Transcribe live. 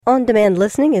On-demand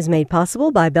listening is made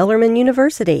possible by Bellarmine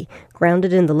University.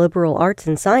 Grounded in the liberal arts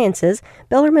and sciences,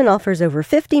 Bellarmine offers over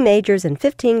 50 majors and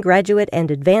 15 graduate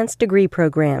and advanced degree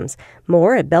programs.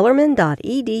 More at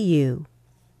bellarmine.edu.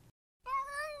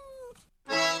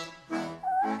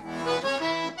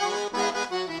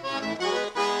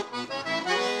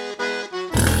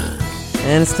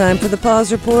 And it's time for the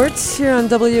Paws Reports here on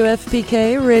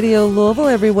WFPK Radio Louisville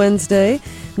every Wednesday.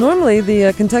 Normally,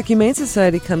 the Kentucky Humane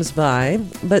Society comes by,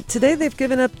 but today they've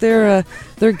given up their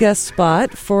guest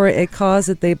spot for a cause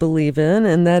that they believe in,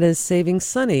 and that is Saving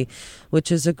Sunny, which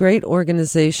is a great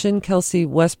organization. Kelsey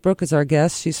Westbrook is our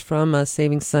guest. She's from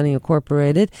Saving Sunny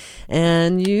Incorporated,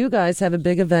 and you guys have a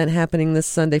big event happening this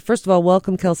Sunday. First of all,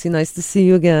 welcome, Kelsey. Nice to see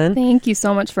you again. Thank you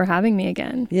so much for having me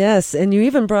again. Yes, and you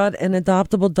even brought an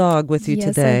adoptable dog with you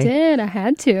today. Yes, I did. I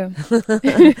had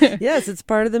to. Yes, it's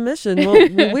part of the mission.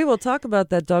 We will talk about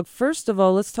that dog. First of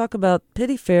all, let's talk about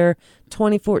Pity Fair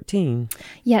 2014.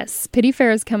 Yes, Pity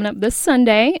Fair is coming up this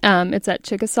Sunday. It's at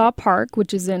Chickasaw Park,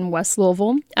 which is in West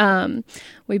Louisville.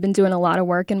 We've been doing a lot of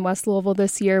work in West Louisville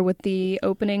this year with the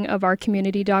opening of our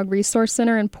Community Dog Resource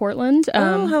Center in Portland.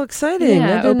 Oh, how exciting.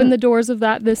 Yeah, opened the doors of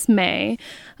that this May.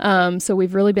 So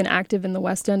we've really been active in the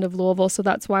west end of Louisville, so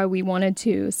that's why we wanted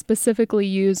to specifically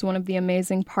use one of the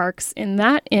amazing parks in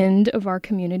that end of our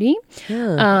community.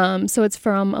 Yeah. So it's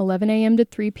from 11 a.m. to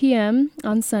 3 p.m.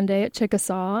 on Sunday at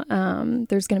Chickasaw.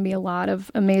 There's going to be a lot of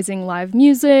amazing live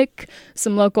music,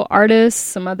 some local artists,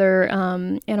 some other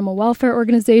animal welfare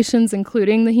organizations,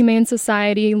 including the Humane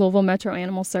Society, Louisville Metro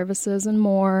Animal Services, and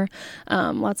more.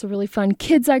 Lots of really fun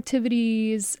kids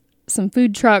activities, some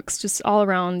food trucks, just all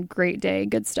around great day,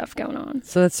 good stuff going on.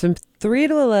 So it's from 3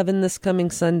 to 11 this coming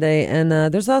Sunday, and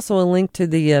there's also a link to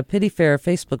the Pity Fair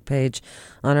Facebook page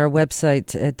on our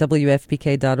website at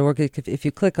WFPK.org if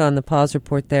you click on the Paws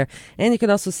Report there. And you can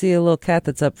also see a little cat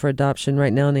that's up for adoption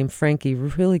right now named Frankie,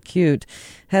 really cute.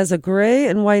 Has a gray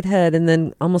and white head and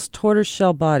then almost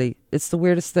tortoiseshell body. It's the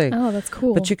weirdest thing. Oh, that's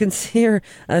cool. But you can see her.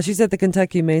 She's at the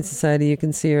Kentucky Humane Society. You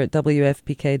can see her at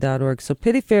WFPK.org. So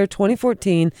Pity Fair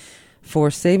 2014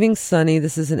 for Saving Sunny.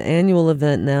 This is an annual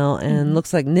event now, and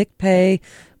looks like Nick Pay,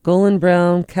 Golan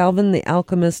Brown, Calvin the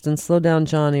Alchemist, and Slow Down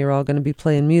Johnny are all going to be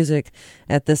playing music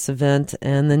at this event.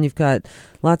 And then you've got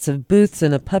lots of booths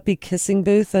and a puppy kissing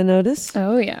booth, I noticed.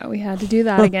 Oh, yeah. We had to do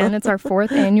that again. It's our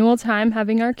 4th annual time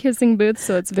having our kissing booth,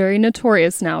 so it's very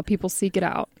notorious now. People seek it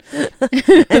out.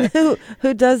 And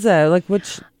who does that? Like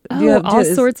which...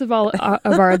 Sorts of our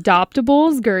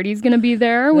adoptables. Gertie's going to be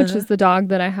there, which is the dog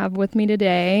that I have with me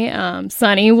today.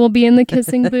 Sunny will be in the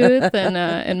kissing booth,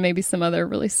 and maybe some other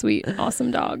really sweet, awesome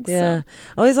dogs. Yeah,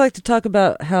 I always like to talk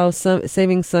about how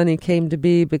Saving Sunny came to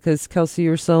be because Kelsey, you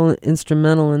were so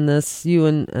instrumental in this. You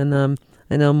and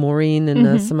I know Maureen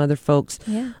and some other folks.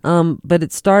 Yeah. But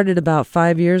it started about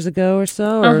 5 years ago or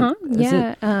so. Or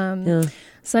yeah.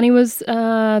 Sunny was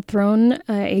thrown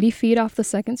 80 feet off the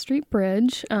 2nd Street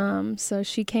Bridge. So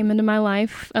she came into my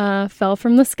life, fell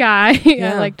from the sky,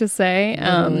 I like to say.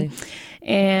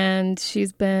 And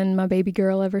she's been my baby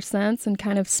girl ever since and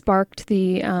kind of sparked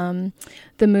the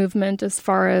movement as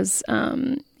far as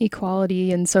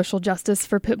equality and social justice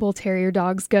for pit bull terrier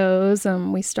dogs goes.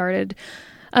 We started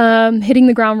hitting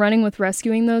the ground running with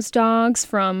rescuing those dogs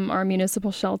from our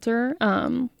municipal shelter.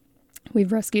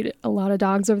 We've rescued a lot of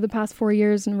dogs over the past 4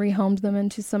 years and rehomed them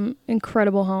into some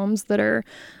incredible homes that are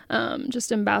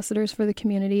just ambassadors for the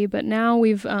community. But now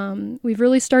we've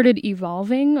really started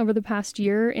evolving over the past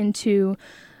year into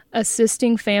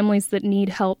assisting families that need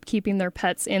help keeping their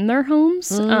pets in their homes.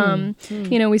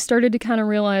 We started to kind of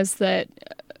realize that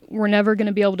we're never going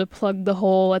to be able to plug the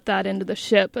hole at that end of the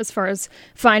ship as far as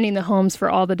finding the homes for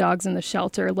all the dogs in the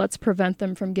shelter. Let's prevent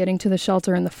them from getting to the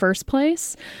shelter in the first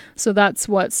place. So that's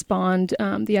what spawned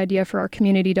the idea for our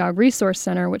Community Dog Resource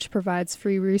Center, which provides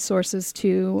free resources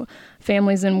to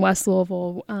families in West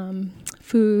Louisville,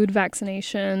 food,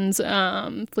 vaccinations,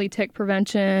 flea tick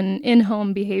prevention,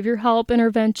 in-home behavior help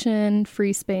intervention,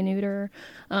 free spay-neuter.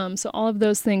 So all of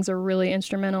those things are really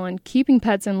instrumental in keeping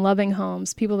pets in loving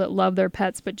homes, people that love their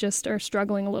pets but just are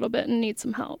struggling a little bit and need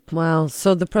some help. Wow.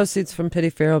 So the proceeds from Pity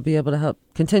Fair will be able to help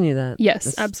continue that.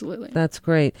 Yes, absolutely. That's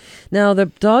great. Now, the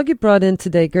dog you brought in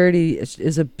today, Gertie,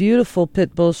 is a beautiful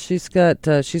pit bull. She's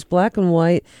black and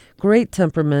white, great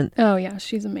temperament. Oh, yeah,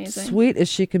 she's amazing. Sweet as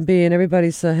she can be, and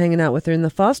everybody's hanging out with her. In the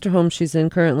foster home she's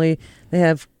in currently, they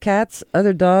have cats,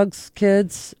 other dogs,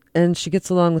 kids, and she gets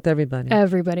along with everybody.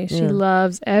 Everybody. She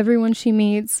loves everyone she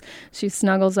meets. She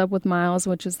snuggles up with Miles,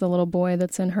 which is the little boy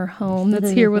that's in her home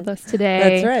that's here with us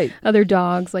today. That's right. Other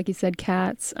dogs, like you said,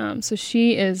 cats. So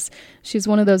she's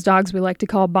one of those dogs we like to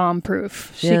call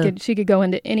bomb-proof. She could go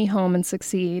into any home and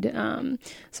succeed.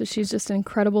 So she's just an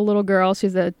incredible little girl.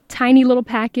 She's a tiny little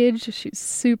package. She's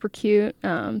super cute.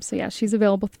 So yeah, she's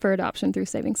available for adoption through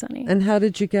Saving Sunny. And how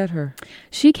did you get her?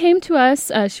 She came to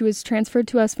us. She was transferred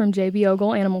to us from J.B.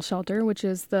 Ogle Animal Shelter, which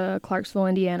is the Clarksville,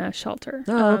 Indiana shelter.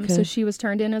 Oh, okay. So she was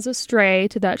turned in as a stray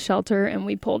to that shelter, and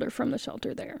we pulled her from the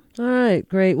shelter there. All right,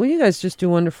 great. Well, you guys just do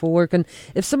wonderful work. And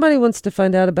if somebody wants to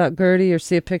find out about Gertie or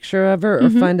see a picture of her or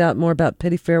find out more about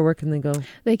Pity Fair, where can they go?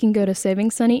 They can go to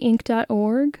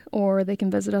savingsunnyinc.org, or they can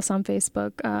visit us on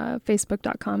Facebook,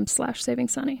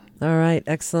 facebook.com/savingsunny. All right,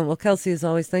 excellent. Well, Kelsey, as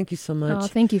always, thank you so much. Oh,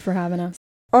 thank you for having us.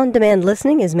 On-demand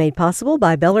listening is made possible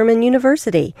by Bellarmine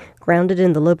University. Grounded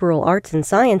in the liberal arts and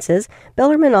sciences,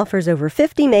 Bellarmine offers over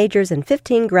 50 majors and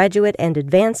 15 graduate and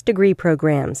advanced degree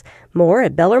programs. More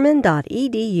at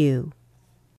bellarmine.edu.